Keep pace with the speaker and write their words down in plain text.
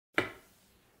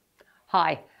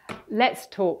Hi, let's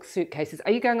talk suitcases.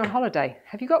 Are you going on holiday?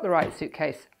 Have you got the right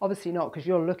suitcase? Obviously not, because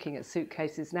you're looking at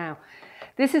suitcases now.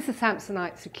 This is the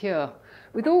Samsonite Secure.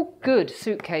 With all good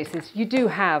suitcases, you do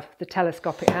have the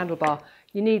telescopic handlebar.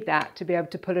 You need that to be able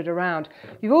to pull it around.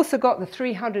 You've also got the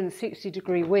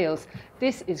 360-degree wheels.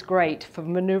 This is great for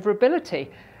maneuverability,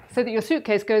 so that your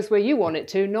suitcase goes where you want it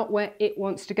to, not where it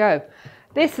wants to go.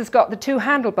 This has got the two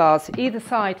handlebars either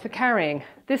side for carrying,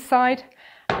 this side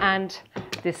and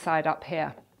this side up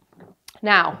here.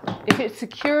 Now, if it's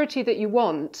security that you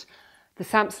want, the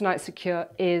Samsonite Secure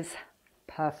is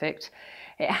perfect.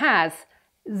 It has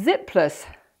zipless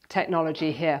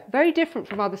technology here, very different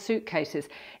from other suitcases.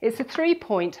 It's a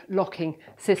 3-point locking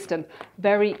system,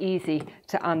 very easy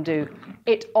to undo.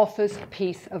 It offers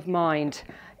peace of mind.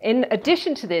 In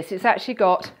addition to this, it's actually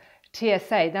got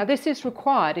TSA. Now this is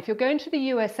required. If you're going to the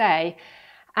USA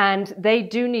and they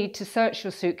do need to search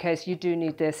your suitcase, you do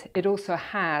need this. It also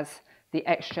has the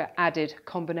extra added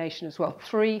combination as well.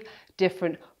 3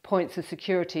 different points of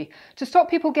security to stop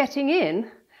people getting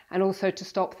in and also to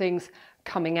stop things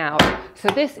coming out. So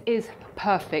this is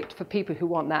perfect for people who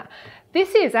want that.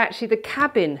 This is actually the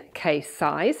cabin case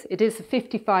size. It is a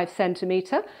 55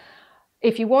 centimetre.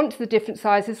 If you want the different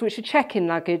sizes, which are check-in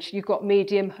luggage, you've got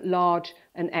medium, large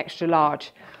and extra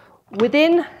large.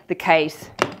 Within the case,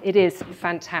 it is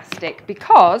fantastic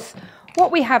because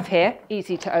what we have here,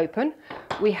 easy to open,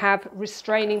 we have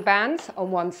restraining bands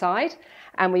on one side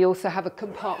and we also have a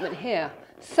compartment here.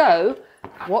 So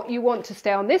what you want to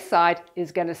stay on this side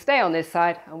is going to stay on this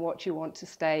side, and what you want to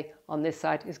stay on this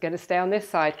side is going to stay on this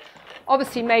side.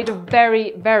 Obviously made of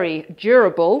very, very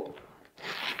durable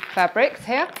fabrics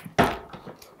here.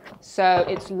 So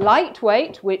it's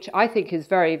lightweight, which I think is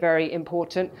very, very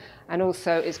important. And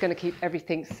also it's going to keep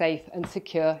everything safe and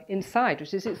secure inside,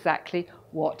 which is exactly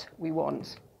what we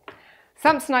want.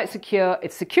 Samsonite Secure,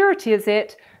 if security is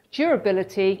it,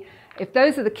 durability. If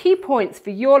those are the key points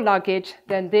for your luggage,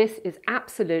 then this is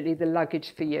absolutely the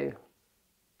luggage for you.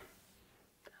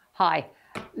 Hi,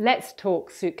 let's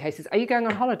talk suitcases. Are you going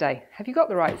on holiday? Have you got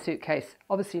the right suitcase?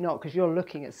 Obviously not, because you're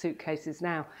looking at suitcases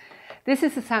now. This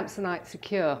is the Samsonite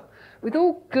Secure. With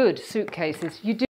all good suitcases, you do